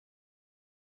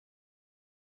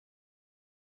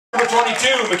Number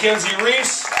 22, Mackenzie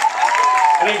Reese.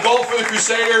 And in goal for the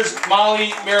Crusaders,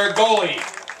 Molly Marigoli.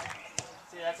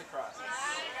 See, that's a cross.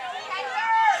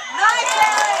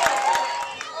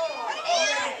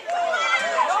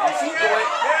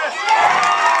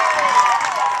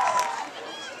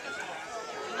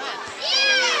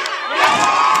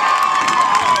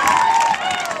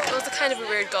 It was a kind of a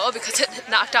weird goal because it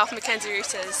knocked off Mackenzie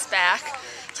Reese's back.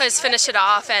 So I just finished it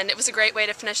off, and it was a great way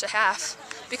to finish the half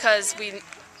because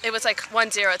it was like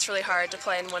 1-0. It's really hard to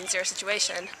play in 1-0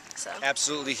 situation. So.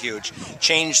 Absolutely huge.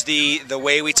 Changed the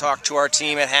way we talked to our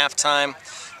team at halftime.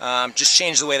 Just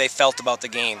changed the way they felt about the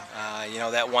game. You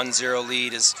know, that 1-0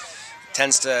 lead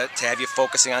tends to have you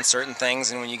focusing on certain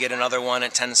things, and when you get another one,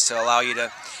 it tends to allow you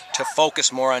to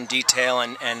focus more on detail,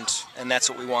 and that's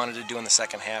what we wanted to do in the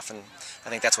second half, and I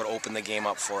think that's what opened the game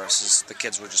up for us. Is the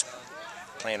kids were just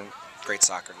playing great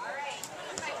soccer.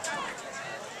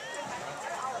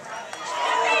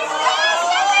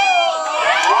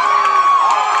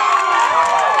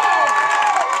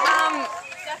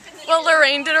 Well,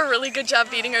 Lorraine did a really good job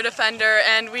beating her defender,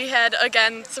 and we had,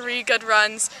 again, 3 good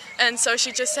runs, and so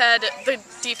the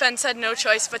defense had no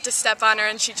choice but to step on her,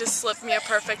 and she just slipped me a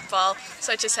perfect ball,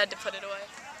 so I just had to put it away.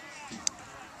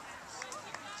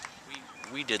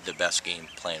 We did the best game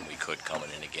plan we could coming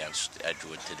in against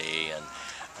Edgewood today, and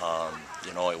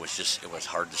you know, it was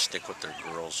hard to stick with their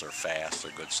girls. They're fast,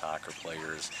 they're good soccer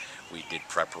players. We did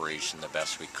preparation the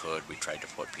best we could. We tried to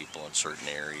put people in certain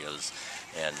areas,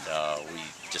 and we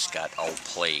just got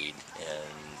outplayed,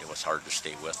 and it was hard to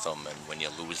stay with them. And when you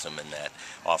lose them in that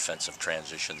offensive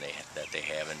transition that they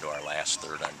have into our last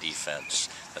third on defense,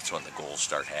 that's when the goals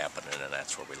start happening, and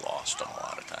that's where we lost them a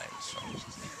lot of times. So.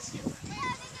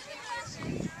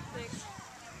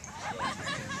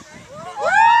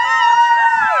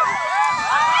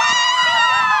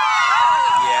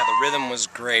 Rhythm was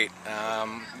great.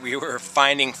 We were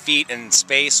finding feet and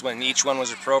space when each one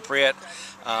was appropriate.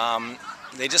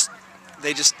 They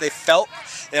felt,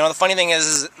 you know, the funny thing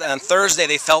is on Thursday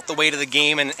they felt the weight of the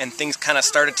game, and things kind of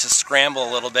started to scramble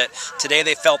a little bit. Today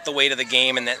they felt the weight of the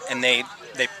game, and they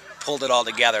pulled it all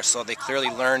together. So they clearly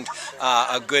learned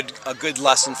a good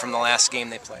lesson from the last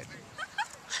game they played.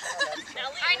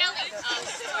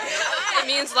 It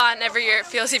means a lot, and every year it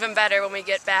feels even better when we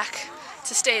get back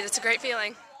to state. It's a great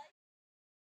feeling.